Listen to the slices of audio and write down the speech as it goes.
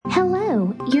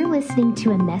You're listening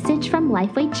to a message from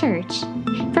Lifeway Church.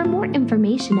 For more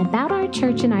information about our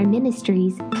church and our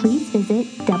ministries, please visit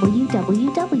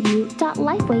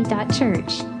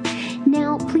www.lifeway.church.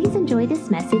 Now, please enjoy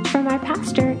this message from our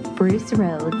pastor, Bruce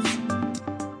Rhodes.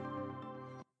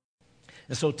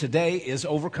 And so today is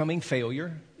Overcoming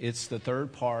Failure. It's the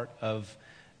third part of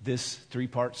this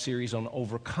three-part series on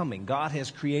overcoming. God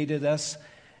has created us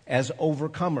as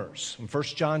overcomers. In 1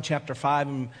 John chapter 5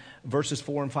 and verses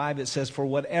 4 and 5, it says, "For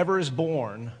whatever is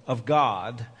born of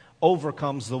God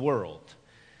overcomes the world."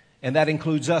 And that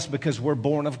includes us because we're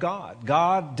born of God.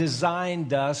 God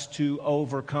designed us to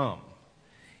overcome.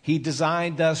 He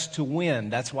designed us to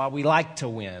win. That's why we like to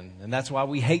win. And that's why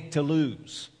we hate to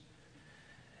lose.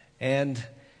 And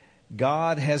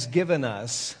God has given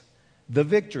us the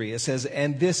victory. It says,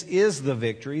 and this is the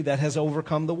victory that has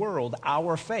overcome the world,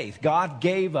 our faith. God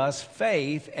gave us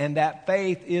faith, and that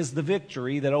faith is the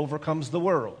victory that overcomes the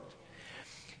world.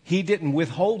 He didn't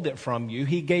withhold it from you.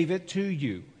 He gave it to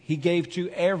you. He gave to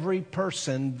every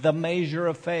person the measure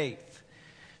of faith.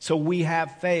 So we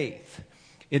have faith.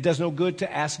 It does no good to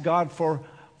ask God for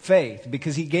faith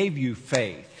because He gave you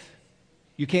faith.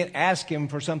 You can't ask Him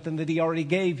for something that He already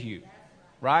gave you,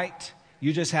 right?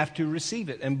 You just have to receive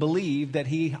it and believe that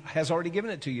He has already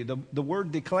given it to you. The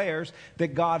Word declares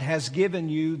that God has given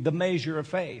you the measure of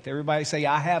faith. Everybody say,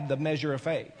 I have the measure of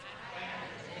faith.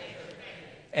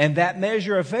 And that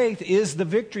measure of faith is the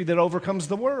victory that overcomes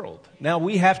the world. Now,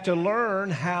 we have to learn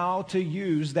how to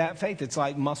use that faith. It's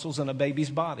like muscles in a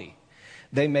baby's body.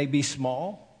 They may be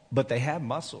small, but they have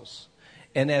muscles.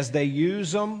 And as they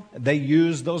use them, they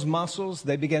use those muscles,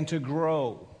 they begin to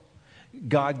grow.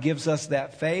 God gives us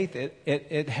that faith.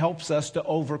 It helps us to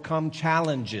overcome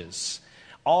challenges.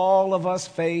 All of us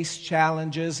face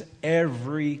challenges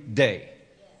every day.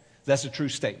 That's a true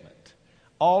statement.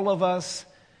 All of us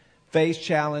face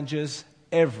challenges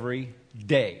every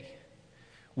day.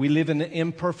 We live in an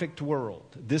imperfect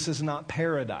world. This is not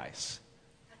paradise.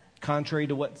 Contrary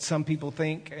to what some people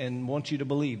think and want you to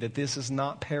believe, that this is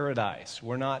not paradise.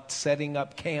 We're not setting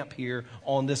up camp here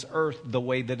on this earth the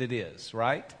way that it is,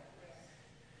 right?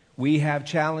 We have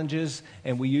challenges,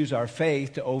 and we use our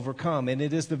faith to overcome. And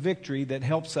it is the victory that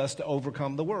helps us to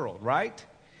overcome the world, right?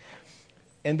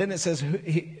 And then it says,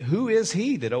 who is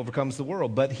he that overcomes the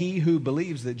world? But he who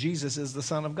believes that Jesus is the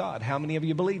Son of God. How many of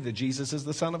you believe that Jesus is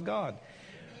the Son of God?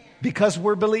 Because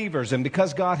we're believers and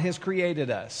because God has created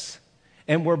us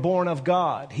and we're born of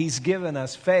God, He's given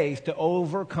us faith to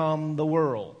overcome the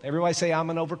world. Everybody say, I'm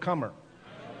an overcomer.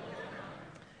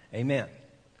 Amen.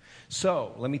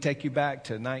 So, let me take you back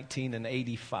to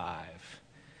 1985.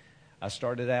 I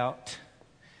started out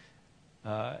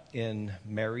in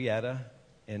Marietta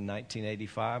in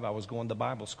 1985. I was going to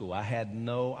Bible school. I had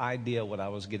no idea what I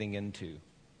was getting into.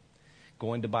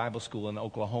 Going to Bible school in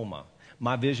Oklahoma.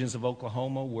 My visions of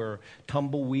Oklahoma were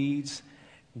tumbleweeds,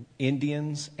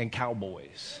 Indians, and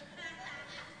cowboys.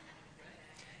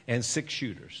 And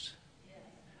six-shooters.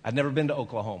 I'd never been to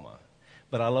Oklahoma.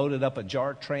 But I loaded up a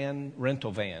Jartran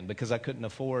rental van because I couldn't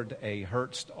afford a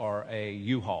Hertz or a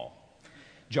U-Haul.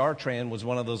 Jartran was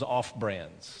one of those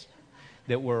off-brands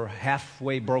that were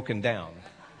halfway broken down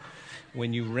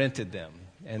when you rented them.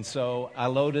 And so I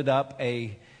loaded up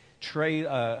a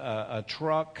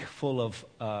truck full of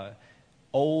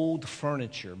old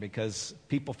furniture because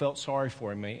people felt sorry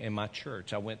for me in my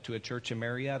church. I went to a church in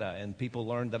Marietta, and people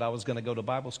learned that I was going to go to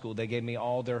Bible school. They gave me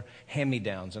all their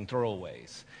hand-me-downs and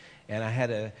throwaways. And I had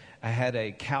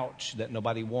a couch that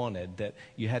nobody wanted that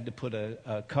you had to put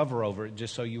a cover over it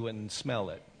just so you wouldn't smell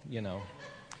it, you know.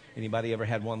 Anybody ever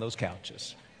had one of those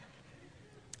couches?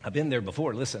 I've been there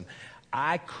before. Listen,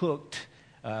 I cooked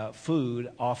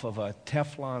food off of a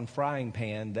Teflon frying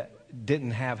pan that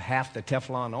didn't have half the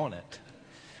Teflon on it,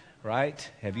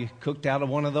 right? Have you cooked out of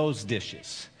one of those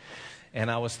dishes? And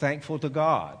I was thankful to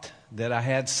God that I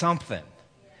had something.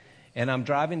 And I'm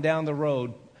driving down the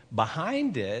road.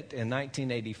 Behind it, in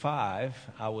 1985,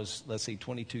 I was,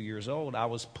 22 years old. I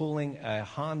was pulling a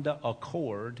Honda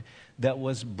Accord that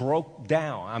was broke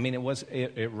down. I mean,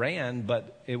 it ran,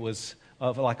 but it was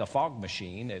like a fog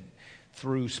machine. It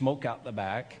threw smoke out the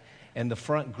back, and the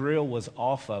front grill was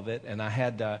off of it, and I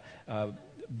had a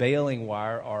baling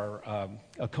wire or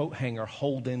a coat hanger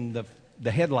holding the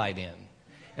headlight in.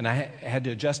 And I had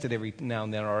to adjust it every now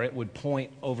and then, or it would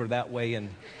point over that way and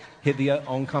hit the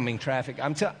oncoming traffic.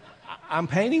 I'm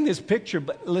painting this picture,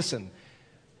 but listen,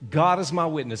 God is my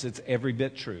witness. It's every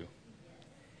bit true.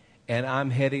 And I'm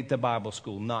headed to Bible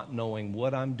school, not knowing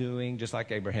what I'm doing, just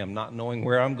like Abraham, not knowing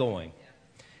where I'm going.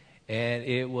 And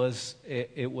it was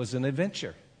an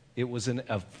adventure. It was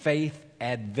a faith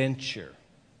adventure.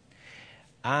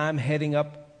 I'm heading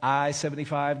up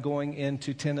I-75 going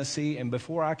into Tennessee, and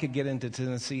before I could get into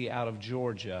Tennessee out of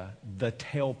Georgia, the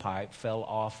tailpipe fell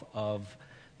off of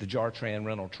the Jartran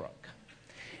rental truck.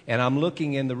 And I'm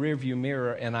looking in the rearview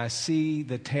mirror, and I see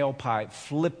the tailpipe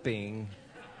flipping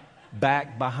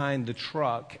back behind the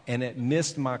truck, and it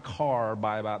missed my car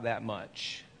by about that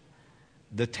much,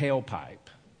 the tailpipe.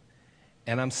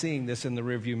 And I'm seeing this in the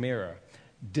rearview mirror.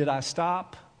 Did I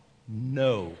stop?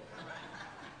 No.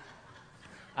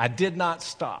 I did not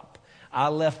stop. I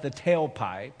left the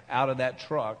tailpipe out of that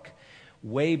truck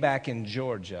way back in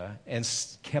Georgia and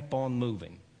kept on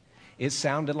moving. It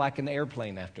sounded like an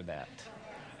airplane after that.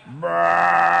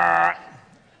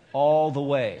 All the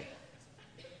way.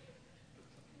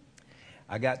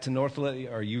 I got to North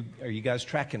Little. Are you guys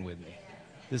tracking with me?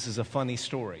 This is a funny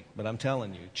story, but I'm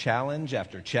telling you, challenge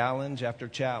after challenge after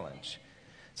challenge.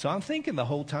 So I'm thinking the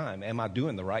whole time, am I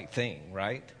doing the right thing,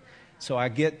 right? So I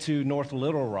get to North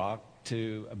Little Rock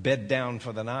to bed down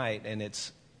for the night, and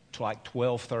it's like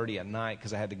 12:30 at night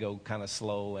because I had to go kind of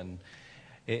slow, and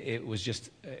it was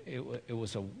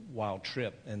a wild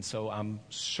trip. And so I'm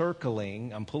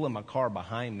pulling my car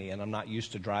behind me, and I'm not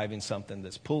used to driving something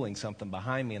that's pulling something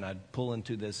behind me, and I pull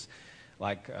into this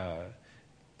like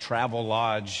Travel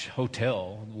Lodge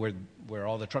hotel where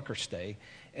all the truckers stay.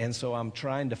 And so I'm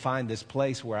trying to find this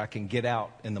place where I can get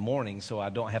out in the morning so I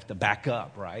don't have to back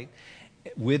up, right?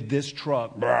 With this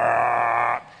truck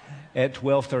at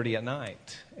 12:30 at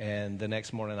night. And the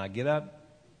next morning I get up,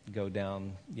 go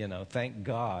down, thank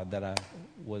God that I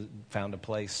found a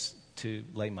place to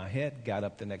lay my head. Got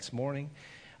up the next morning.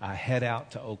 I head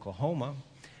out to Oklahoma.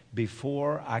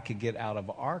 Before I could get out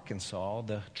of Arkansas,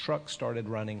 the truck started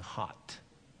running hot.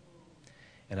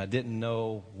 And I didn't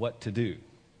know what to do.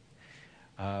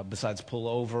 Besides pull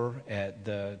over at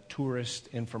the tourist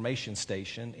information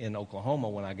station in Oklahoma.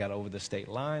 When I got over the state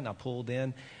line, I pulled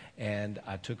in and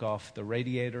I took off the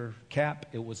radiator cap.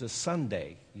 It was a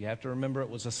Sunday. You have to remember it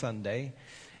was a Sunday.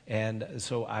 And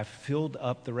so I filled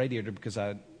up the radiator because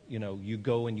you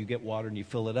go and you get water and you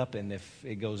fill it up. And if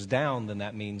it goes down, then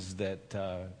that means that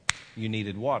you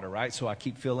needed water, right? So I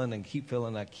keep filling and keep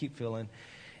filling. I keep filling.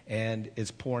 And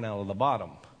it's pouring out of the bottom.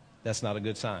 That's not a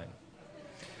good sign.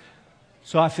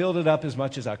 So I filled it up as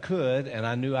much as I could, and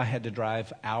I knew I had to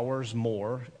drive hours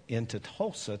more into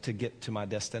Tulsa to get to my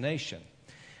destination.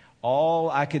 All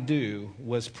I could do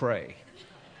was pray.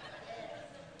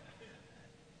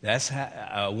 That's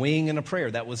a wing and a prayer.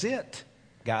 That was it,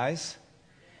 guys.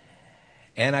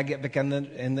 And I get back in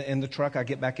the truck. I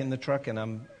get back in the truck, and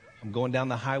I'm going down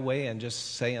the highway and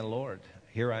just saying, Lord,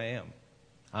 here I am.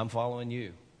 I'm following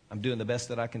you. I'm doing the best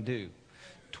that I can do.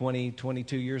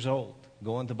 22 years old.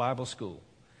 Going to Bible school.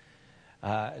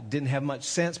 Didn't have much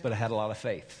sense, but I had a lot of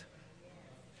faith.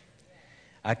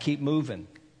 I keep moving,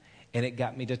 and it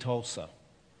got me to Tulsa.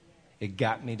 It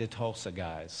got me to Tulsa,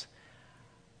 guys.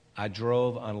 I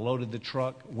drove, unloaded the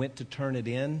truck, went to turn it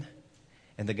in,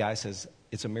 and the guy says,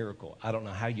 it's a miracle. I don't know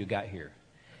how you got here,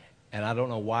 and I don't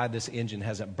know why this engine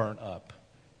hasn't burnt up.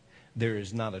 There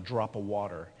is not a drop of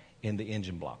water in the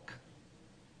engine block.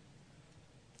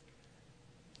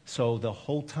 So the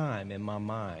whole time in my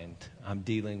mind, I'm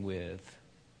dealing with,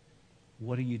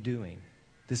 what are you doing?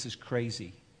 This is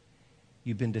crazy.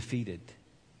 You've been defeated.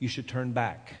 You should turn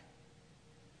back.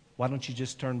 Why don't you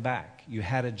just turn back? You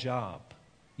had a job.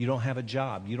 You don't have a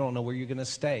job. You don't know where you're going to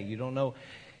stay. You don't know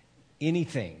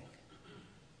anything.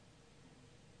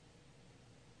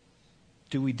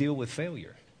 Do we deal with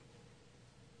failure?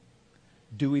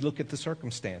 Do we look at the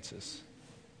circumstances?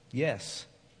 Yes.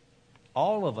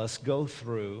 All of us go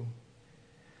through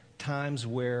times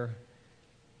where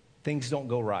things don't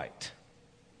go right.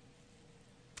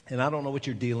 And I don't know what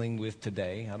you're dealing with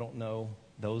today. I don't know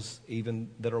those even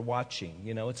that are watching.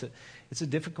 It's a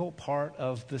difficult part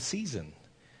of the season.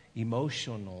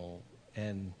 Emotional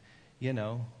and,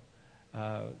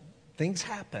 things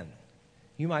happen.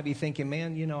 You might be thinking,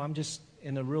 man, I'm just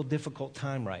in a real difficult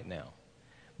time right now.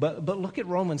 But look at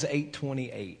Romans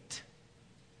 8:28.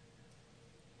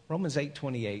 Romans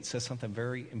 8:28 says something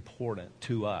very important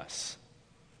to us.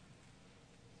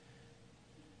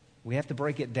 We have to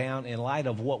break it down in light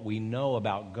of what we know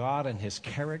about God and His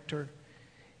character.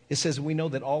 It says we know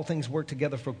that all things work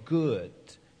together for good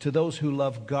to those who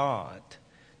love God,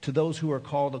 to those who are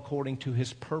called according to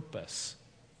His purpose.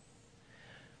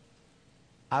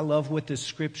 I love what this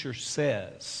scripture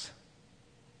says,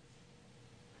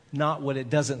 not what it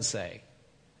doesn't say.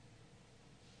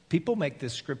 People make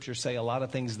this scripture say a lot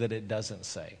of things that it doesn't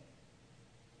say.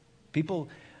 People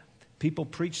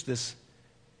preach this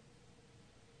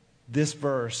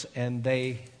verse and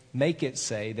they make it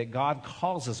say that God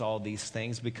causes all these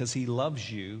things because he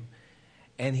loves you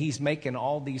and he's making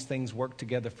all these things work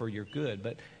together for your good.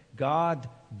 But God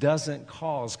doesn't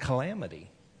cause calamity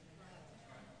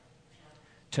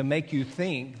to make you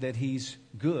think that he's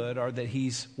good or that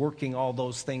he's working all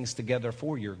those things together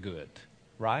for your good,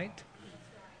 right?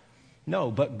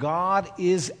 No, but God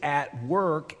is at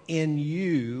work in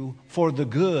you for the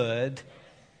good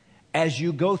as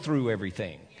you go through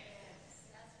everything.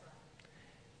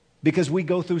 Because we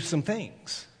go through some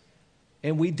things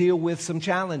and we deal with some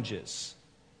challenges.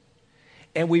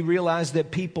 And we realize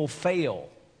that people fail.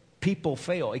 People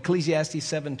fail. Ecclesiastes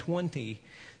 7:20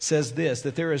 says this,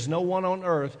 that there is no one on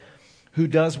earth who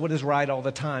does what is right all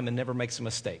the time and never makes a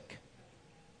mistake.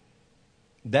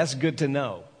 That's good to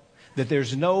know, that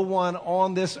there's no one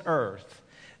on this earth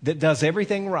that does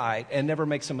everything right and never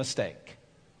makes a mistake.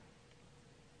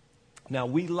 Now,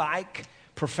 we like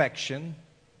perfection,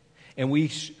 and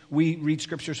we read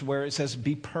scriptures where it says,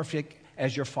 be perfect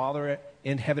as your Father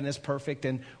in heaven is perfect,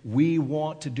 and we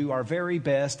want to do our very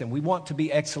best, and we want to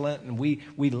be excellent, and we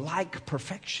like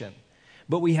perfection.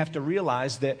 But we have to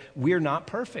realize that we're not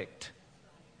perfect,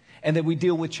 and that we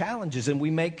deal with challenges, and we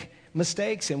make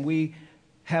mistakes, and we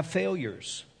have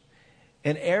failures.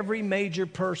 And every major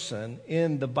person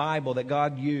in the Bible that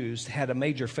God used had a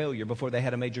major failure before they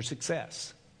had a major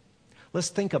success. Let's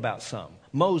think about some.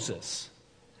 Moses.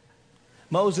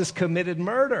 Moses committed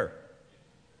murder.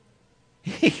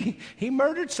 He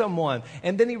murdered someone,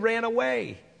 and then he ran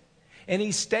away. And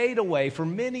he stayed away for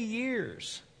many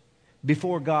years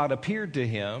before God appeared to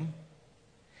him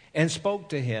and spoke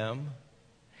to him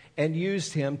and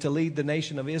used him to lead the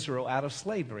nation of Israel out of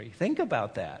slavery. Think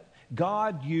about that.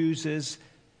 God uses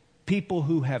people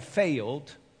who have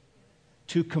failed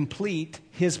to complete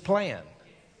his plan.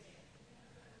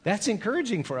 That's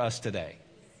encouraging for us today.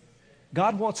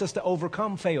 God wants us to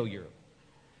overcome failure.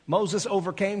 Moses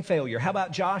overcame failure. How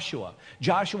about Joshua?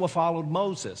 Joshua followed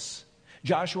Moses.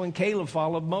 Joshua and Caleb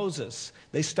followed Moses.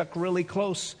 They stuck really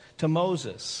close to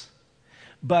Moses.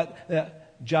 But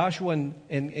Joshua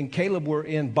and Caleb were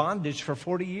in bondage for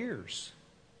 40 years.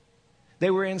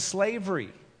 They were in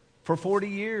slavery for 40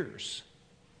 years.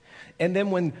 And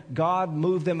then when God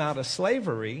moved them out of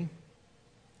slavery,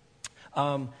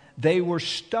 they were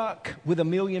stuck with 1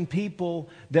 million people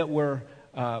that were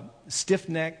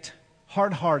stiff-necked,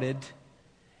 hard-hearted,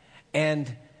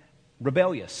 and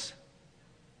rebellious.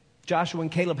 Joshua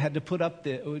and Caleb had to put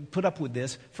up with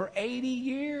this for 80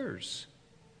 years.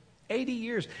 80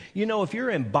 years. You know, if you're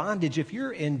in bondage, if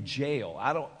you're in jail,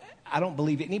 I don't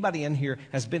believe anybody in here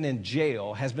has been in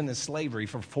jail, has been in slavery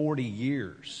for 40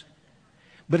 years.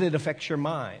 But it affects your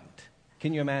mind.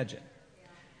 Can you imagine?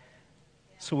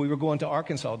 So we were going to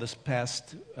Arkansas this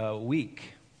past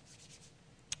week.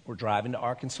 We're driving to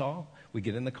Arkansas. We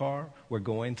get in the car. We're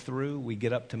going through. We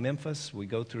get up to Memphis. We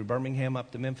go through Birmingham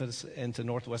up to Memphis into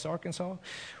northwest Arkansas.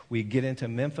 We get into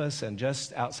Memphis, and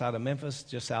just outside of Memphis,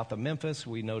 just south of Memphis,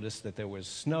 we noticed that there was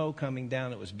snow coming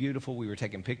down. It was beautiful. We were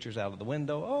taking pictures out of the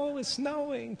window. Oh, it's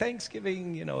snowing.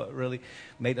 Thanksgiving. You know, it really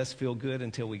made us feel good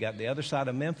until we got the other side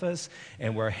of Memphis,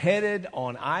 and we're headed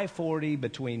on I-40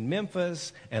 between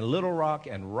Memphis and Little Rock,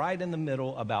 and right in the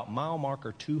middle, about mile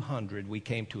marker 200, we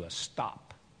came to a stop.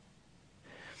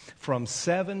 From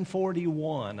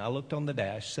 7:41, I looked on the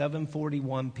dash,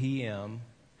 7:41 p.m.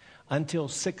 until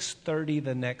 6:30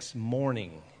 the next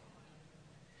morning,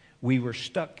 we were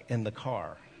stuck in the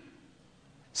car.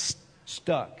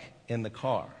 Stuck in the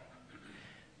car.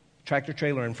 Tractor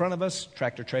trailer in front of us,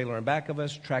 tractor trailer in back of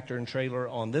us, tractor and trailer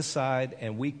on this side,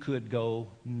 and we could go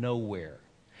nowhere.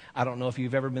 I don't know if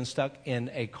you've ever been stuck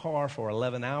in a car for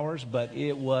 11 hours, but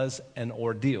it was an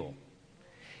ordeal.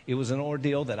 It was an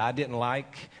ordeal that I didn't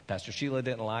like, Pastor Sheila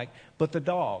didn't like, but the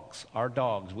dogs, our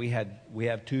dogs, we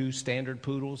have 2 standard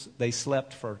poodles. They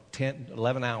slept for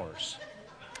 11 hours.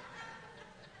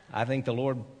 I think the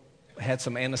Lord had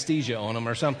some anesthesia on them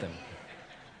or something.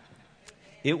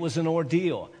 It was an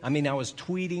ordeal. I mean, I was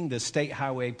tweeting the State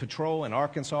Highway Patrol in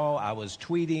Arkansas. I was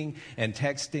tweeting and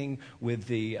texting with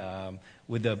the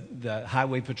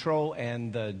Highway Patrol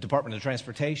and the Department of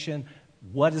Transportation.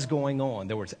 What is going on?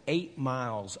 There was 8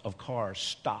 miles of cars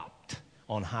stopped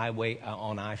on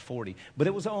I-40, but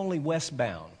it was only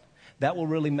westbound. That will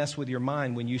really mess with your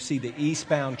mind when you see the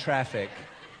eastbound traffic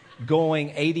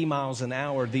going 80 miles an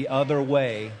hour the other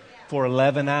way for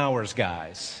 11 hours,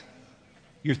 guys.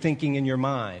 You're thinking in your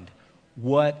mind,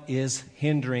 what is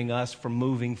hindering us from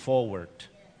moving forward?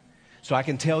 So I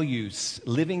can tell you,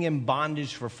 living in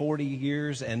bondage for 40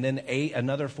 years and then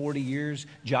another 40 years,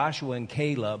 Joshua and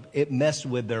Caleb, it messed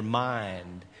with their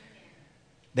mind.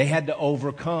 They had to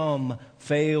overcome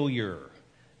failure.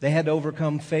 They had to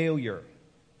overcome failure.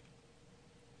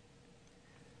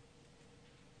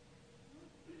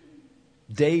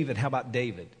 David, how about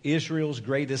David? Israel's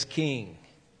greatest king.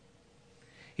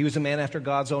 He was a man after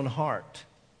God's own heart,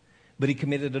 but he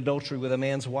committed adultery with a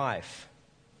man's wife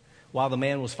while the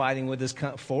man was fighting with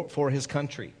for his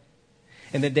country.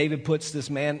 And then David puts this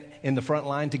man in the front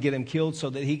line to get him killed so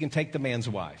that he can take the man's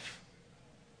wife.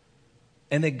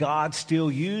 And that God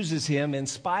still uses him in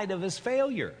spite of his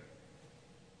failure.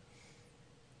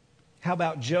 How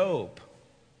about Job?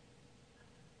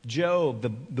 Job,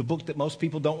 the book that most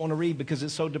people don't want to read because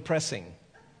it's so depressing.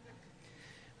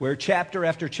 Where chapter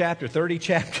after chapter, 30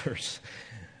 chapters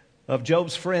of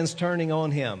Job's friends turning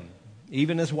on him,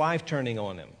 even his wife turning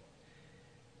on him.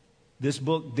 This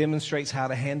book demonstrates how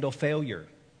to handle failure.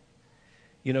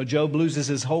 You know, Job loses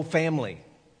his whole family.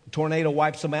 A tornado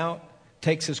wipes him out,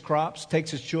 takes his crops,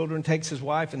 takes his children, takes his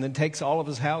wife, and then takes all of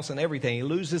his house and everything. He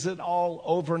loses it all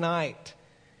overnight.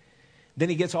 Then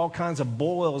he gets all kinds of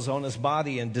boils on his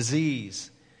body and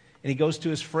disease. And he goes to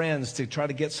his friends to try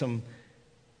to get some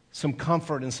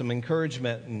comfort and some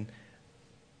encouragement and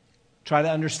try to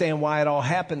understand why it all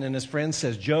happened. And his friend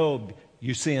says, Job,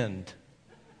 you sinned.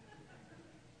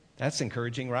 That's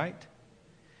encouraging, right?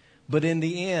 But in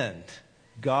the end,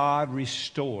 God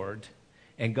restored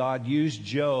and God used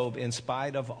Job in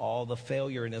spite of all the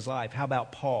failure in his life. How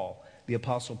about Paul, the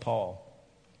Apostle Paul?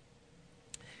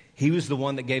 He was the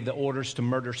one that gave the orders to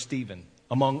murder Stephen,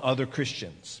 among other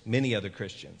Christians, many other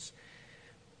Christians.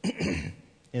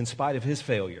 In spite of his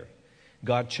failure,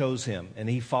 God chose him and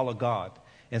he followed God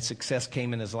and success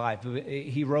came in his life.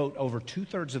 He wrote over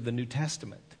 2/3 of the New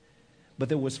Testament, but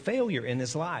there was failure in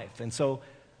his life. And so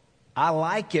I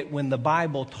like it when the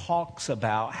Bible talks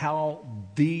about how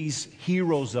these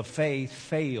heroes of faith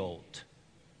failed,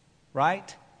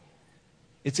 right?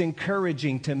 It's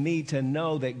encouraging to me to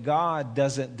know that God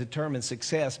doesn't determine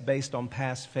success based on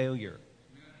past failure.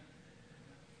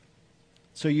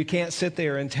 So you can't sit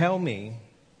there and tell me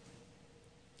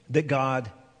that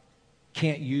God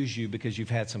can't use you because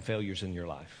you've had some failures in your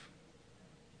life.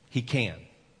 He can.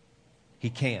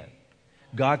 He can.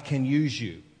 God can use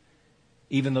you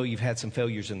even though you've had some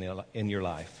failures in your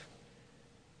life.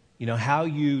 You know, how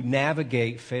you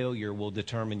navigate failure will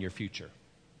determine your future.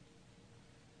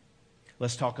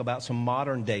 Let's talk about some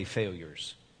modern day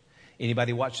failures.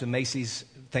 Anybody watch the Macy's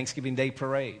Thanksgiving Day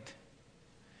Parade?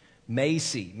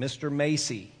 Macy, Mr.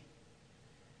 Macy,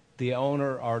 the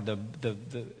owner, or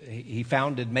he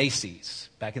founded Macy's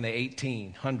back in the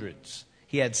 1800s.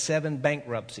 He had 7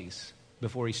 bankruptcies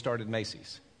before he started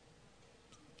Macy's.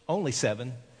 Only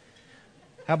 7.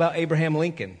 How about Abraham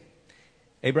Lincoln?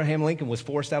 Abraham Lincoln was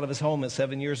forced out of his home at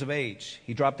 7 years of age.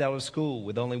 He dropped out of school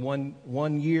with only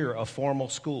one year of formal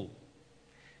school.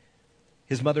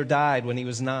 His mother died when he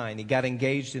was 9. He got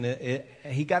engaged and his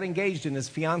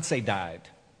fiancée died.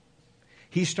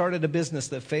 He started a business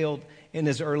that failed in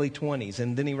his early 20s,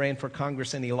 and then he ran for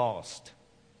Congress and he lost.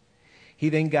 He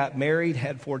then got married,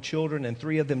 had 4 children, and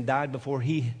 3 of them died before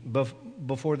they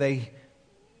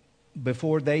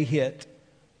hit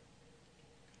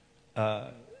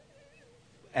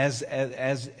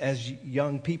as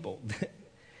young people.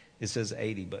 It says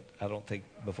 80, but I don't think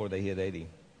before they hit 80.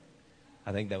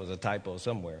 I think that was a typo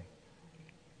somewhere.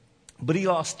 But he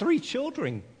lost 3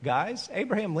 children, guys.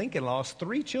 Abraham Lincoln lost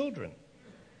 3 children.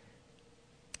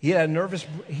 He had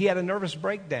a nervous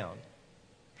breakdown.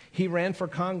 He ran for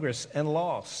Congress and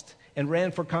lost, and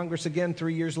ran for Congress again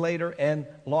 3 years later and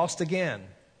lost again.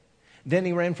 Then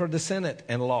he ran for the Senate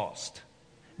and lost.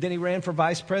 Then he ran for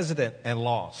vice president and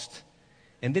lost.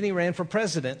 And then he ran for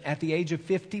president at the age of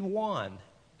 51,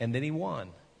 and then he won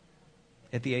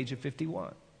at the age of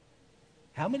 51.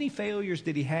 How many failures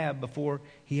did he have before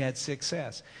he had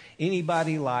success?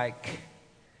 Anybody like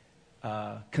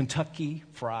Kentucky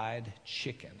Fried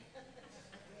Chicken?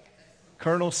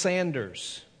 Colonel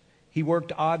Sanders. He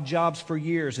worked odd jobs for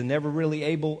years and he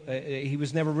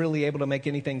was never really able to make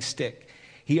anything stick.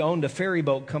 He owned a ferry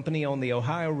boat company on the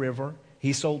Ohio River.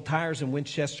 He sold tires in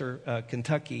Winchester,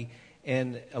 Kentucky.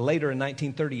 And later in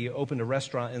 1930, he opened a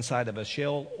restaurant inside of a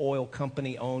Shell Oil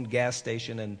Company-owned gas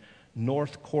station in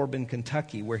North Corbin,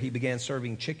 Kentucky, where he began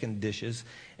serving chicken dishes,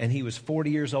 and he was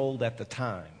 40 years old at the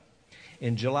time.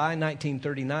 In July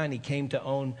 1939, he came to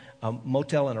own a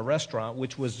motel and a restaurant,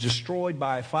 which was destroyed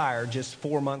by a fire just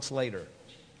 4 months later.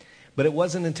 But it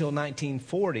wasn't until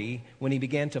 1940 when he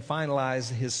began to finalize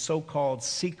his so-called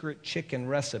secret chicken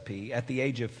recipe at the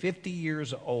age of 50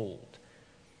 years old.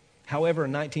 However,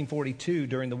 in 1942,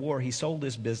 during the war, he sold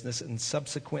his business and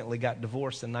subsequently got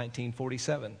divorced in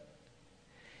 1947.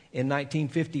 In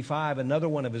 1955, another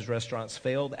one of his restaurants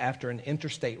failed after an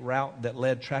interstate route that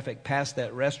led traffic past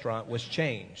that restaurant was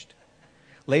changed.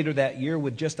 Later that year,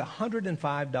 with just a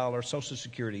 $105 Social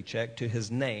Security check to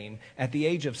his name, at the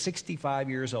age of 65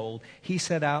 years old, he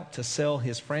set out to sell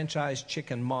his franchise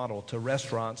chicken model to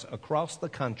restaurants across the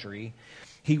country.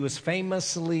 He was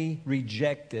famously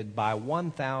rejected by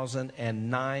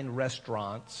 1,009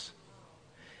 restaurants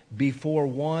before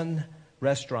one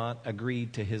restaurant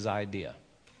agreed to his idea.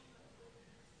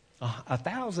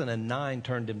 1,009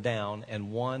 turned him down,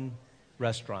 and one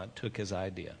restaurant took his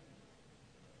idea.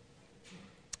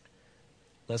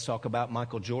 Let's talk about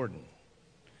Michael Jordan.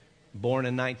 Born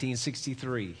in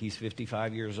 1963, he's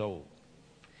 55 years old.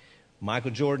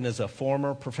 Michael Jordan is a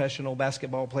former professional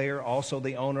basketball player, also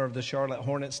the owner of the Charlotte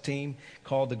Hornets team,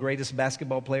 called the greatest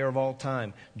basketball player of all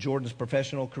time. Jordan's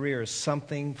professional career is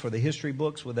something for the history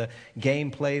books, with a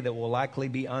gameplay that will likely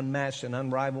be unmatched and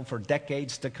unrivaled for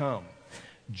decades to come.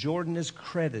 Jordan is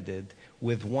credited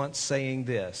with once saying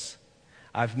this: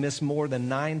 "I've missed more than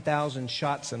 9,000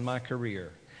 shots in my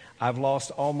career. I've lost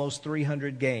almost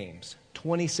 300 games.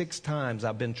 26 times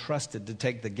I've been trusted to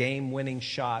take the game-winning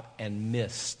shot and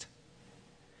missed.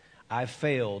 I've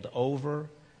failed over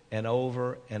and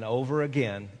over and over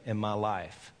again in my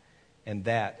life, and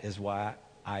that is why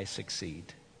I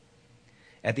succeed."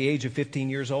 At the age of 15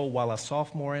 years old, while a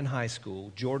sophomore in high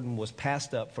school, Jordan was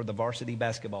passed up for the varsity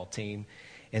basketball team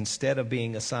instead of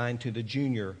being assigned to the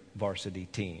junior varsity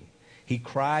team. He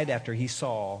cried after he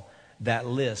saw that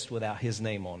list without his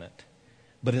name on it.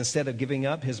 But instead of giving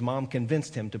up, his mom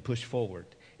convinced him to push forward.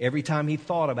 Every time he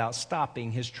thought about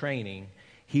stopping his training,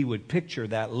 he would picture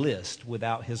that list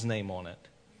without his name on it.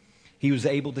 He was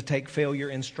able to take failure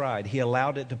in stride. He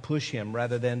allowed it to push him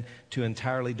rather than to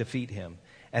entirely defeat him.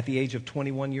 At the age of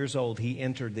 21 years old, he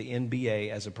entered the NBA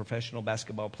as a professional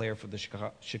basketball player for the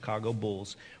Chicago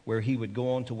Bulls, where he would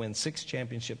go on to win 6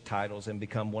 championship titles and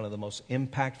become one of the most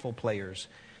impactful players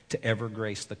to ever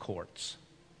grace the courts.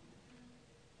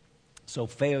 So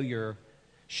failure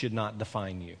should not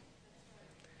define you.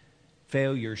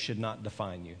 Failure should not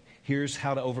define you. Here's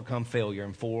how to overcome failure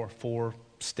in four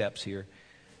steps here.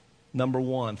 Number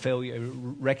 1, failure.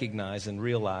 Recognize and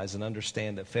realize and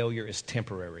understand that failure is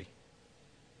temporary.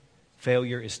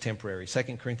 Failure is temporary.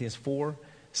 2 Corinthians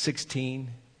 4:16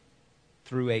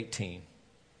 through 18.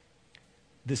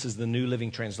 This is the New Living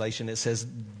Translation. It says,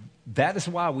 "That is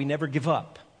why we never give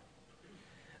up.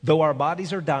 Though our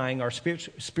bodies are dying, our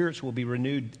spirits will be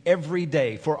renewed every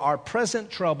day. For our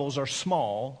present troubles are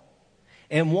small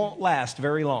and won't last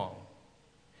very long.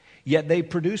 Yet they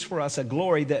produce for us a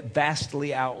glory that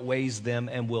vastly outweighs them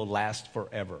and will last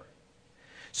forever."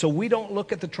 So we don't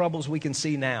look at the troubles we can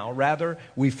see now. Rather,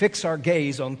 we fix our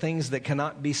gaze on things that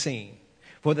cannot be seen.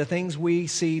 For the things we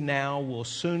see now will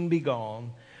soon be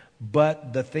gone,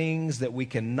 but the things that we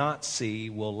cannot see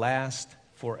will last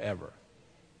forever.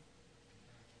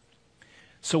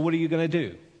 So what are you going to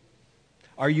do?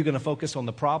 Are you going to focus on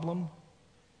the problem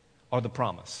or the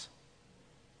promise?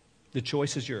 The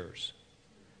choice is yours.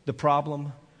 The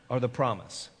problem or the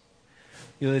promise.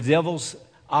 You know, the devil's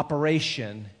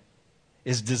operation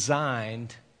is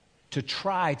designed to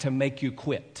try to make you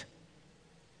quit.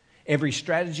 Every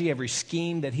strategy, every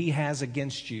scheme that he has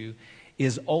against you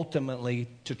is ultimately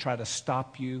to try to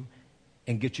stop you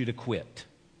and get you to quit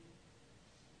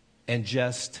and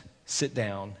just sit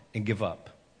down and give up.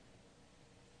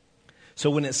 So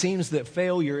when it seems that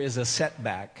failure is a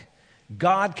setback,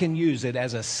 God can use it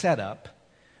as a setup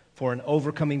for an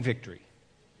overcoming victory.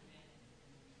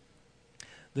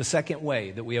 The second way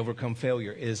that we overcome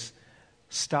failure is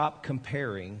stop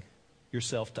comparing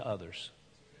yourself to others.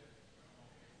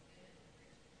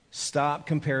 Stop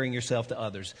comparing yourself to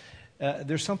others.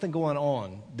 There's something going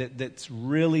on that's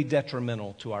really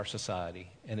detrimental to our society,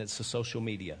 and it's the social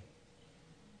media.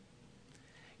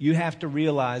 You have to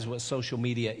realize what social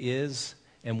media is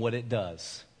and what it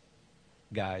does,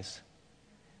 guys.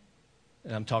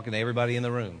 And I'm talking to everybody in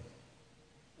the room.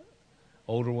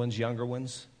 Older ones, younger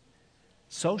ones.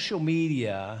 Social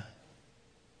media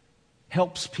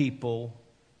helps people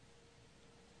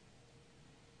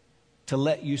to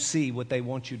let you see what they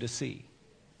want you to see.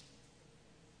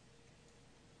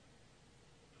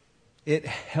 It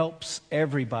helps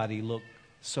everybody look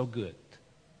so good.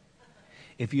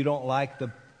 If you don't like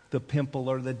the pimple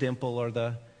or the dimple or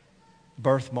the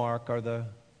birthmark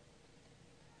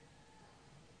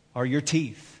or your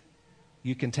teeth,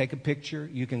 you can take a picture,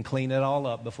 you can clean it all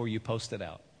up before you post it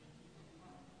out.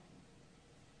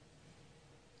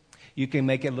 You can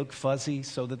make it look fuzzy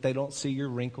so that they don't see your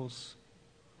wrinkles.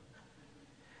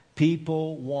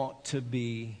 People want to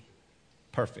be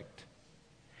perfect.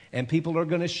 And people are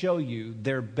going to show you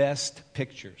their best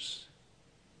pictures.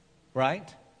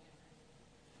 Right?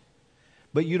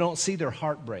 But you don't see their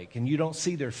heartbreak, and you don't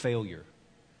see their failure.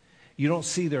 You don't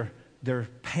see their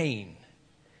pain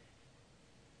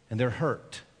and their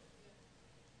hurt.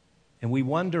 And we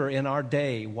wonder in our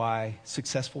day why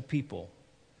successful people,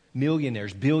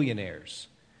 millionaires, billionaires,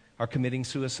 are committing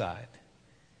suicide.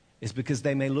 It's because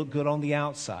they may look good on the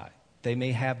outside. They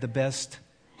may have the best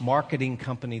marketing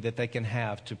company that they can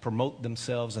have to promote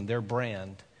themselves and their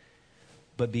brand,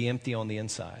 but be empty on the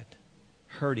inside,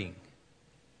 hurting,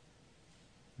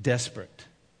 desperate,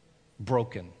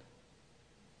 broken.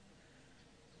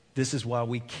 This is why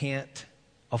we can't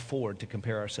afford to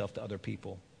compare ourselves to other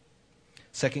people.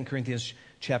 2 Corinthians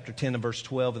chapter 10 and verse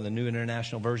 12 in the New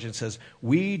International Version says,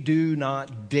 "We do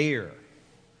not dare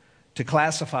to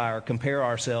classify or compare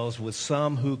ourselves with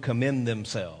some who commend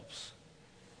themselves.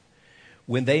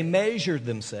 When they measure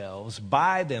themselves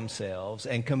by themselves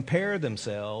and compare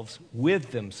themselves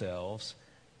with themselves,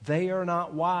 they are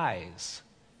not wise."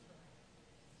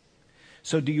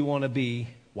 So do you want to be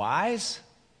wise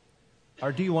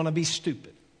or do you want to be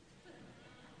stupid?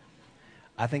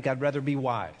 I think I'd rather be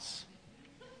wise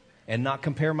and not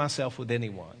compare myself with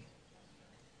anyone.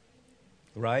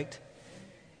 Right?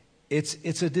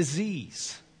 It's a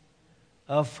disease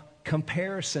of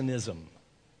comparisоnism.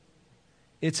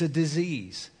 It's a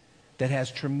disease that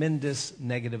has tremendous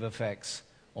negative effects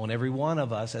on every one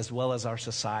of us as well as our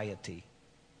society.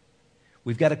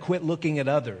 We've got to quit looking at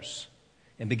others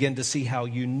and begin to see how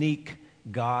unique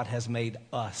God has made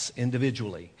us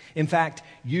individually. In fact,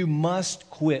 you must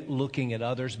quit looking at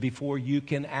others before you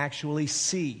can actually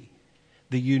see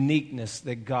the uniqueness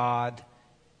that God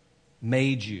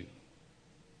made you.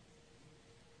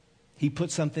 He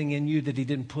put something in you that He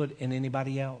didn't put in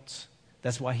anybody else.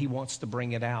 That's why He wants to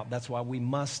bring it out. That's why we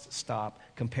must stop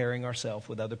comparing ourselves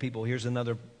with other people. Here's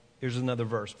another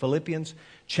verse. Philippians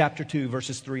chapter 2,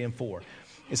 verses 3 and 4.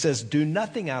 It says, "Do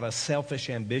nothing out of selfish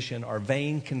ambition or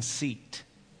vain conceit."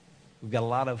 We've got a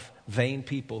lot of vain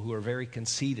people who are very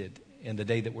conceited in the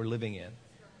day that we're living in.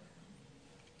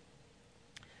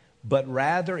 "But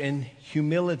rather in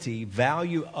humility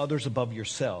value others above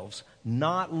yourselves,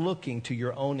 not looking to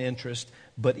your own interest,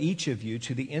 but each of you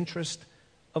to the interest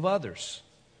of others."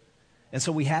 And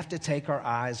so we have to take our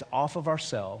eyes off of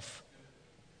ourselves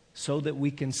so that we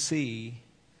can see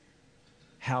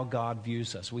how God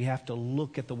views us. We have to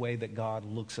look at the way that God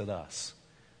looks at us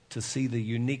to see the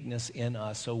uniqueness in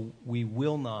us so we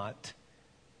will not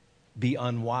be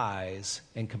unwise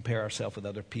and compare ourselves with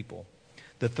other people.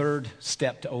 The third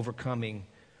step to overcoming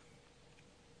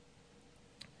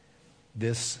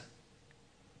this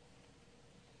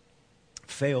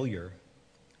failure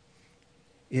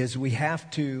is we have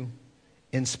to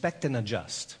inspect and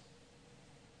adjust.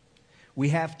 We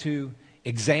have to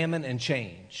examine and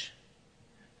change.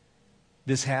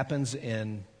 This happens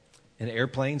in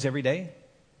airplanes every day.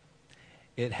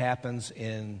 It happens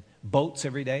in boats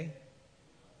every day.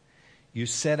 You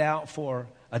set out for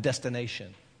a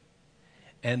destination,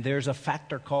 and there's a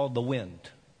factor called the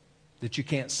wind that you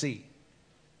can't see.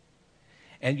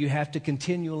 And you have to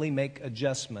continually make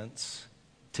adjustments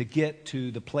to get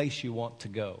to the place you want to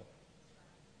go.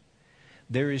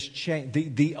 There is change.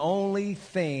 The only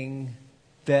thing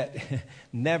that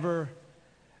never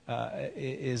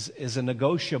is a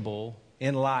negotiable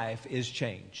in life is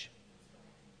change.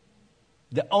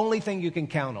 The only thing you can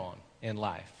count on in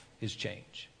life is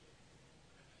change.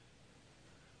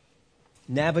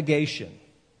 Navigation.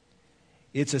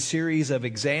 It's a series of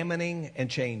examining and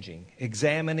changing.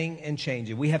 Examining and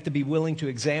changing. We have to be willing to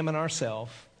examine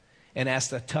ourselves and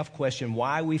ask the tough question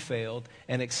why we failed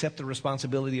and accept the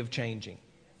responsibility of changing.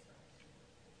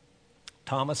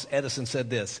 Thomas Edison said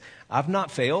this, "I've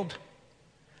not failed.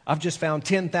 I've just found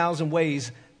 10,000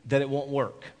 ways that it won't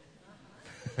work."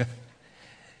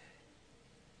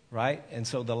 Right? And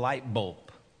so the light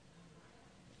bulb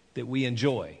that we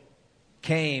enjoy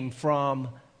came from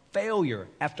failure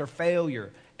after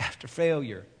failure after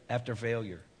failure after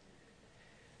failure.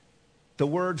 The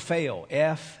word fail,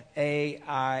 F-A-I-L,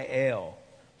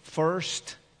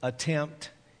 first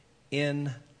attempt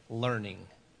in learning.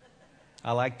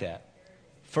 I like that.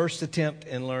 First attempt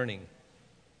in learning.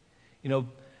 You know,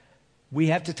 we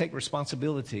have to take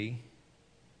responsibility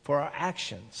for our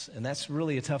actions. And that's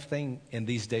really a tough thing in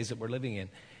these days that we're living in.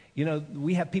 You know,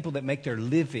 we have people that make their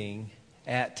living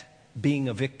at being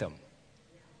a victim.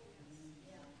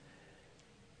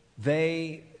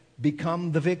 They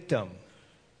become the victim.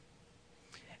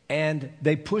 And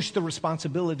they push the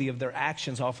responsibility of their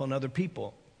actions off on other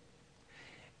people.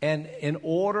 And in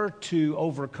order to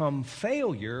overcome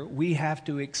failure, we have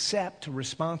to accept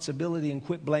responsibility and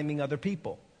quit blaming other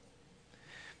people.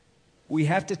 We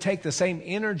have to take the same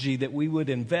energy that we would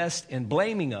invest in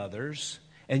blaming others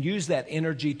and use that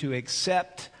energy to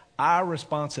accept our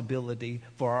responsibility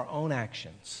for our own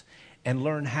actions and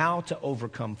learn how to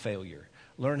overcome failure,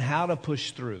 learn how to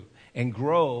push through and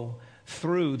grow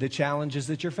through the challenges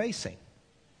that you're facing,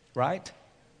 right?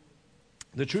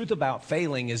 The truth about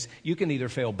failing is you can either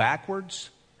fail backwards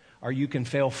or you can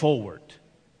fail forward.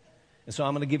 And so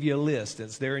I'm going to give you a list.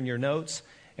 It's there in your notes.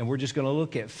 And we're just going to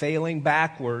look at failing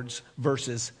backwards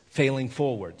versus failing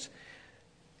forwards.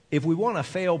 If we want to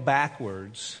fail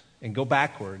backwards and go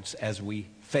backwards as we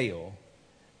fail,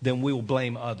 then we will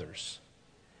blame others.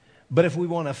 But if we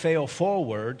want to fail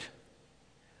forward,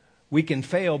 we can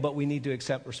fail, but we need to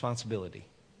accept responsibility.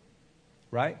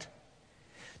 Right?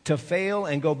 To fail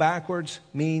and go backwards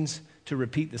means to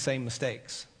repeat the same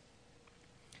mistakes.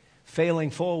 Failing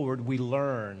forward, we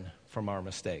learn from our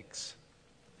mistakes.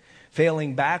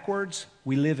 Failing backwards,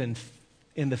 we live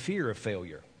in the fear of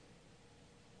failure.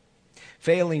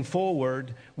 Failing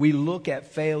forward, we look at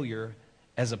failure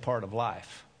as a part of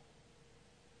life.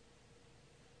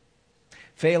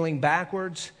 Failing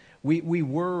backwards, we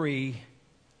worry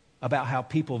about how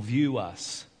people view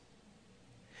us.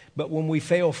 But when we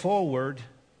fail forward,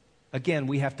 again,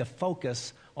 we have to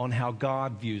focus on how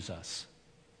God views us.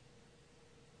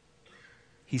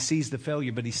 He sees the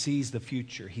failure, but he sees the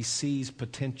future. He sees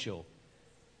potential.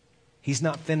 He's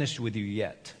not finished with you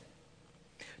yet.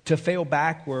 To fail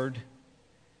backward,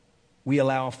 we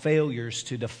allow failures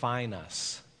to define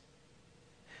us.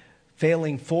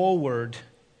 Failing forward,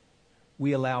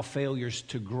 we allow failures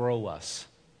to grow us.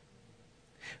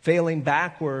 Failing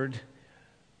backward,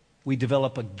 we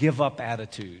develop a give-up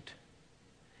attitude.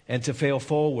 And to fail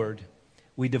forward,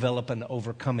 we develop an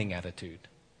overcoming attitude.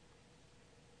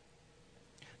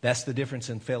 That's the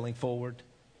difference in failing forward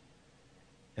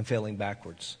and failing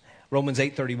backwards. Romans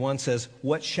 8:31 says,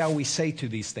 "What shall we say to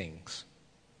these things?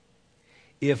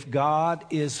 If God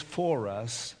is for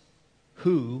us,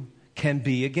 who can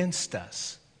be against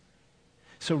us?"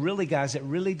 So really, guys, it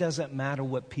really doesn't matter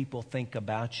what people think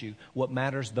about you. What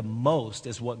matters the most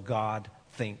is what God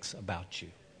thinks about you.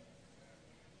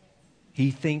 He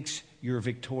thinks you're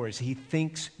victorious. He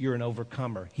thinks you're an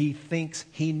overcomer. He thinks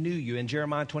he knew you. In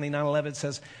Jeremiah 29:11 it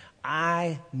says,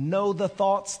 "I know the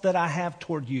thoughts that I have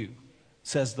toward you,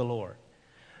 says the Lord.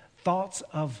 Thoughts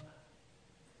of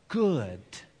good,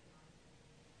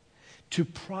 to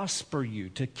prosper you,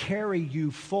 to carry you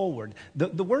forward."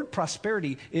 The word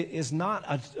prosperity is not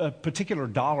a particular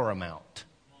dollar amount.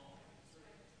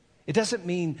 It doesn't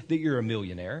mean that you're a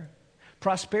millionaire.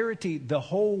 Prosperity, the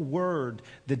whole word,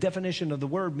 the definition of the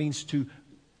word means to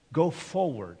go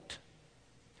forward,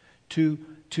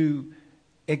 to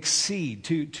exceed,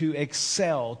 to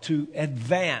excel, to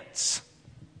advance.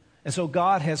 And so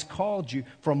God has called you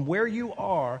from where you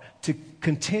are to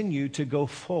continue to go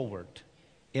forward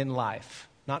in life,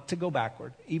 not to go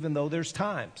backward, even though there's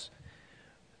times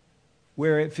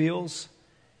where it feels,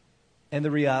 and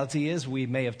the reality is we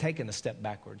may have taken a step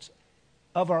backwards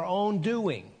of our own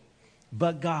doing.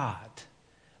 But God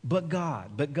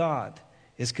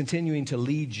is continuing to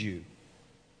lead you.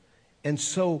 And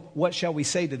so what shall we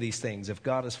say to these things? If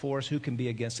God is for us, who can be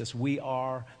against us? We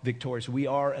are victorious. We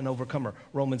are an overcomer.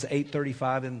 Romans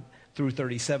 8:35 through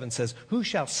 37 says, "Who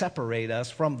shall separate us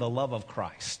from the love of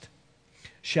Christ?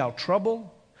 Shall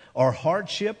trouble or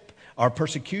hardship, or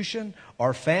persecution,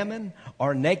 or famine,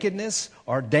 or nakedness,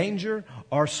 or danger,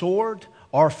 or sword,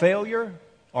 or failure,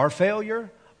 or failure,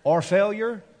 or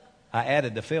failure?" I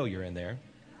added the failure in there.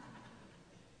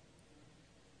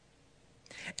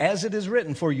 "As it is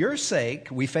written, for your sake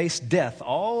we face death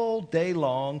all day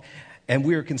long, and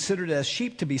we are considered as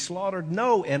sheep to be slaughtered.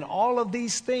 No, in all of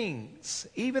these things,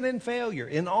 even in failure,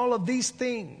 in all of these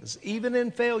things, even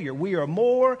in failure, we are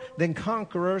more than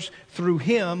conquerors through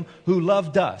him who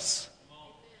loved us."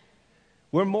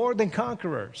 We're more than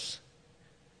conquerors.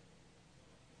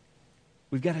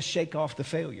 We've got to shake off the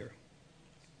failure.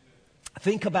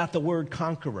 Think about the word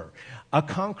conqueror. A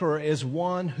conqueror is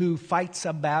one who fights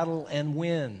a battle and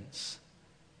wins.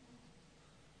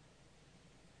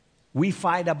 We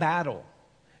fight a battle.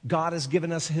 God has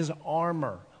given us his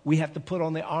armor. We have to put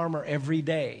on the armor every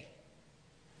day.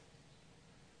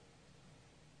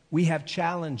 We have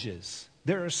challenges.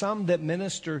 There are some that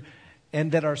minister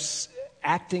and that are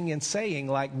acting and saying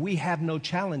like we have no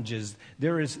challenges.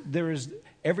 There is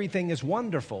everything is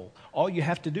wonderful. All you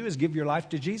have to do is give your life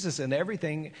to Jesus and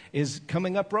everything is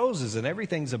coming up roses and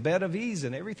everything's a bed of ease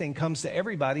and everything comes to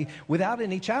everybody without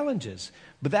any challenges.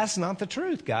 But that's not the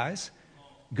truth, guys.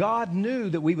 God knew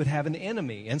that we would have an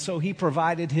enemy, and so he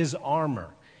provided his armor.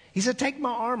 He said, take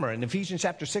my armor. In Ephesians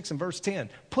chapter 6 and verse 10,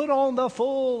 put on the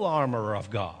full armor of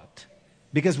God,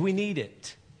 because we need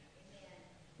it.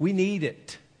 We need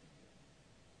it.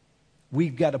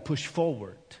 We've got to push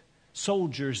forward.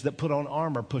 Soldiers that put on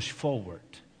armor push forward.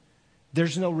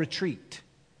 There's no retreat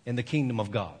in the kingdom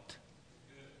of God.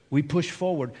 We push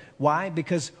forward. Why?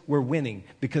 Because we're winning.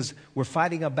 Because we're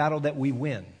fighting a battle that we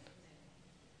win.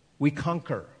 We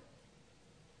conquer.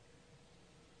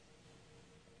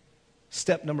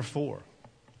 Step number 4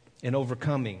 in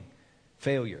overcoming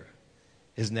failure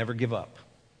is never give up.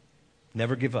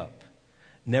 Never give up.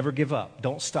 Never give up.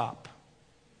 Don't stop.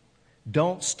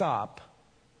 Don't stop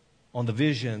on the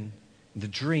vision, the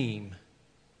dream,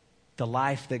 the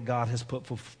life that God has put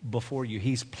before you.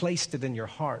 He's placed it in your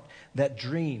heart, that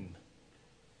dream.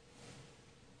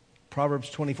 Proverbs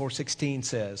 24:16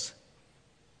 says,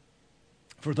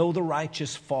 for though the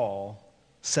righteous fall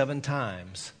 7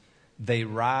 times, they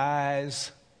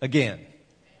rise again.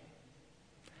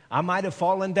 I might have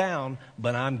fallen down,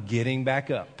 but I'm getting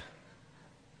back up.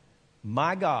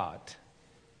 My God,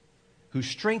 who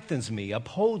strengthens me,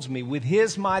 upholds me with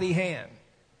his mighty hand,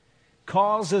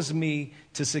 causes me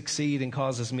to succeed and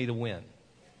causes me to win.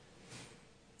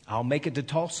 I'll make it to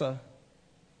Tulsa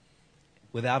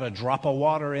without a drop of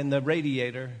water in the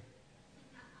radiator.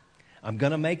 I'm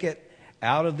going to make it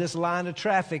out of this line of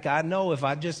traffic. I know if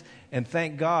I just, and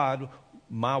thank God,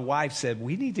 my wife said,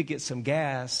 we need to get some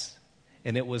gas.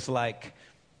 And it was like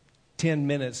 10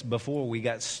 minutes before we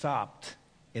got stopped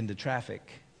in the traffic.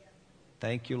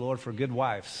 Thank you, Lord, for good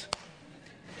wives.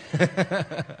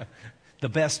 The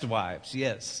best wives,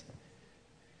 yes.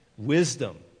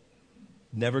 Wisdom.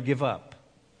 Never give up.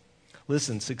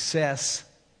 Listen, success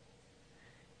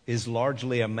is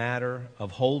largely a matter of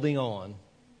holding on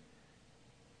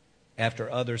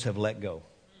after others have let go.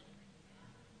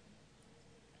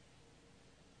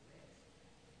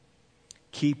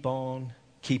 Keep on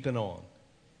keeping on.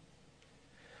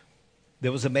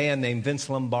 There was a man named Vince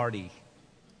Lombardi.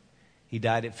 He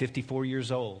died at 54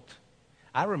 years old.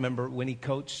 I remember when he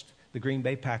coached the Green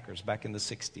Bay Packers back in the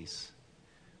 60s,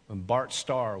 when Bart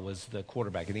Starr was the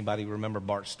quarterback. Anybody remember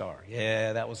Bart Starr?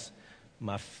 Yeah, that was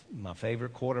my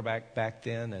favorite quarterback back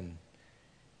then, and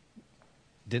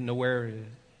didn't know where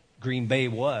Green Bay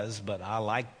was, but I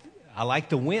liked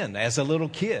the win as a little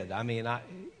kid. I mean,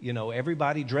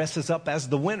 everybody dresses up as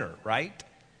the winner, right?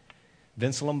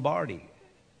 Vince Lombardi,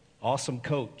 awesome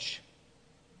coach.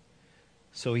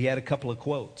 So he had a couple of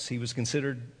quotes. He was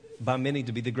considered by many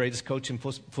to be the greatest coach in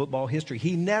football history.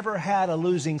 He never had a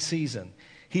losing season.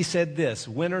 He said this,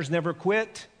 winners never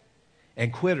quit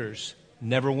and quitters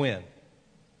never win.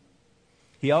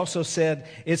 He also said,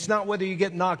 it's not whether you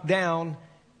get knocked down,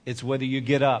 it's whether you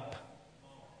get up.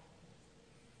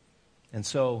 And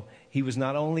so he was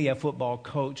not only a football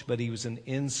coach, but he was an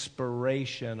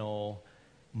inspirational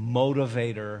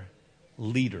motivator,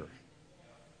 leader.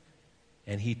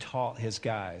 And he taught his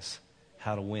guys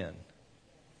how to win.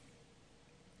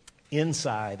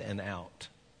 Inside and out.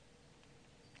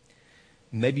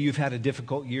 Maybe you've had a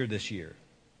difficult year this year.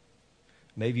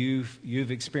 Maybe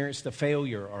you've experienced a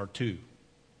failure or two.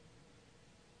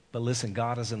 But listen,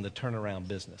 God is in the turnaround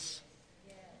business.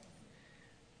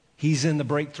 He's in the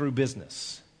breakthrough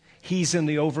business. He's in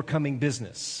the overcoming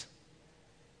business.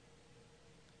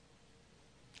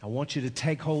 I want you to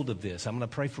take hold of this. I'm going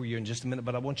to pray for you in just a minute,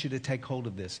 but I want you to take hold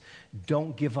of this.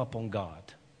 Don't give up on God,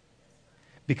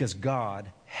 because God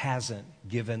hasn't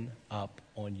given up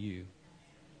on you.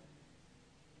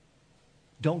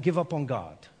 Don't give up on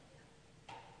God.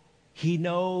 He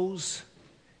knows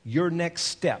your next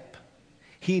step.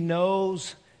 He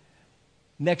knows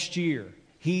next year.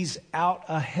 He's out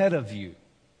ahead of you.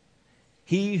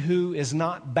 He who is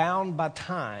not bound by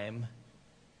time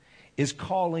is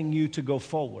calling you to go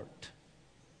forward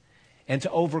and to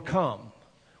overcome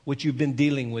what you've been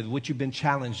dealing with, what you've been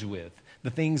challenged with, the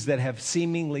things that have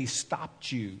seemingly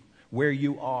stopped you where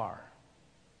you are.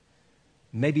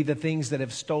 Maybe the things that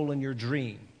have stolen your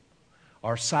dream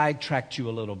or sidetracked you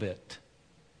a little bit.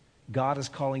 God is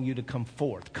calling you to come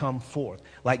forth,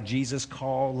 like Jesus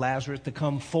called Lazarus to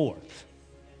come forth.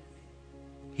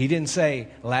 He didn't say,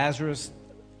 Lazarus,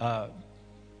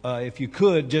 if you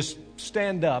could, just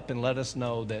stand up and let us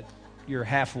know that you're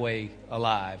halfway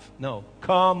alive. No,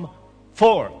 come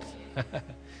forth.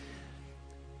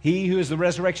 He who is the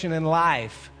resurrection and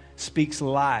life speaks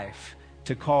life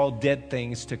to call dead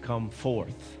things to come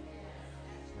forth.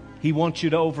 He wants you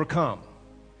to overcome.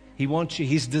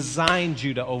 He's designed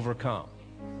you to overcome.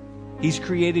 He's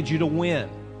created you to win.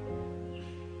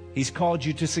 He's called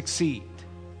you to succeed.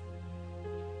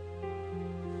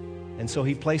 And so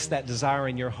he placed that desire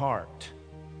in your heart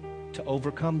to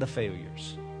overcome the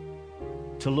failures,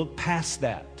 to look past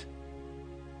that.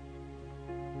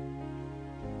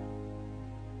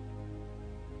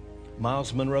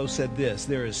 Miles Monroe said this: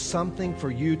 there is something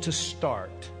for you to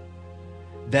start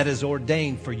that is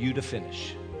ordained for you to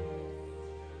finish.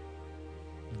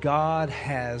 God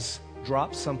has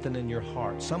dropped something in your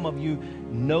heart. Some of you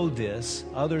know this.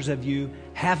 Others of you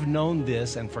have known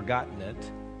this and forgotten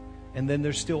it. And then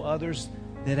there's still others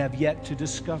that have yet to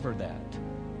discover that.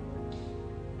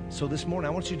 So this morning,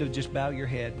 I want you to just bow your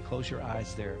head and close your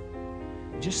eyes there.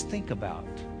 Just think about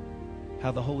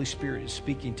how the Holy Spirit is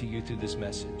speaking to you through this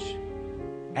message.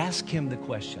 Ask Him the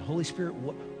question, Holy Spirit,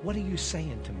 what are you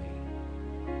saying to me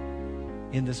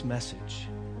in this message?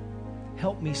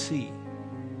 Help me see.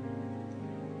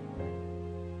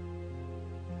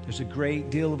 There's a great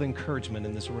deal of encouragement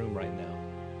in this room right now.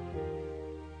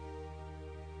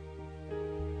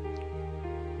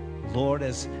 Lord,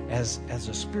 as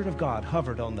the Spirit of God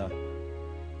hovered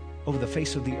over the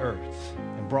face of the earth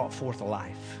and brought forth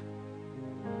life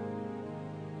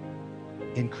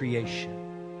in creation,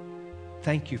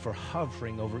 thank you for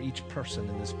hovering over each person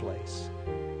in this place.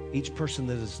 Each person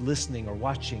that is listening or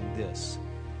watching this,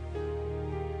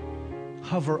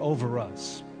 hover over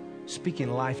us,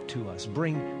 speaking life to us.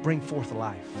 Bring forth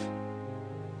life.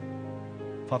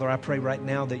 Father, I pray right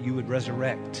now that you would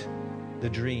resurrect the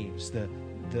dreams, the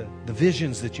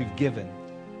visions that you've given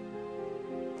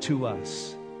to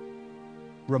us.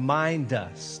 Remind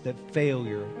us that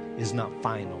failure is not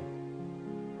final.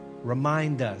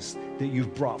 Remind us that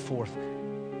you've brought forth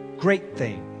great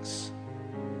things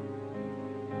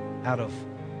out of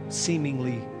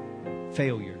seemingly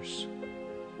failures.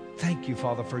 Thank you,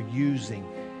 Father, for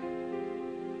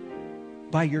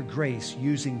by your grace,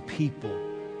 using people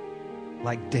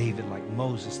like David, like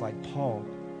Moses, like Paul,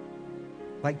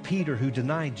 like Peter who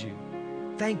denied you.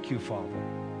 Thank you, Father,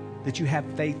 that you have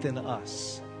faith in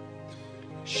us.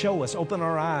 Show us, open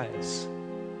our eyes,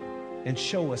 and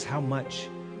show us how much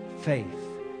faith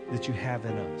that you have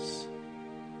in us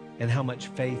and how much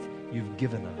faith you've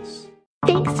given us.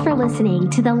 Thanks for listening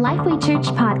to the Lifeway Church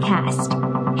podcast.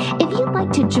 If you'd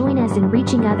like to join us in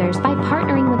reaching others by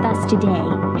partnering with us today,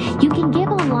 you can give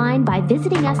online by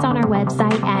visiting us on our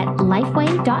website at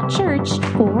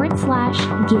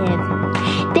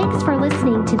lifeway.church/give. Thanks for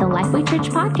listening to the Lifeway Church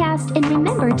podcast, and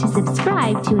remember to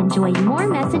subscribe to enjoy more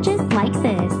messages like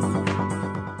this.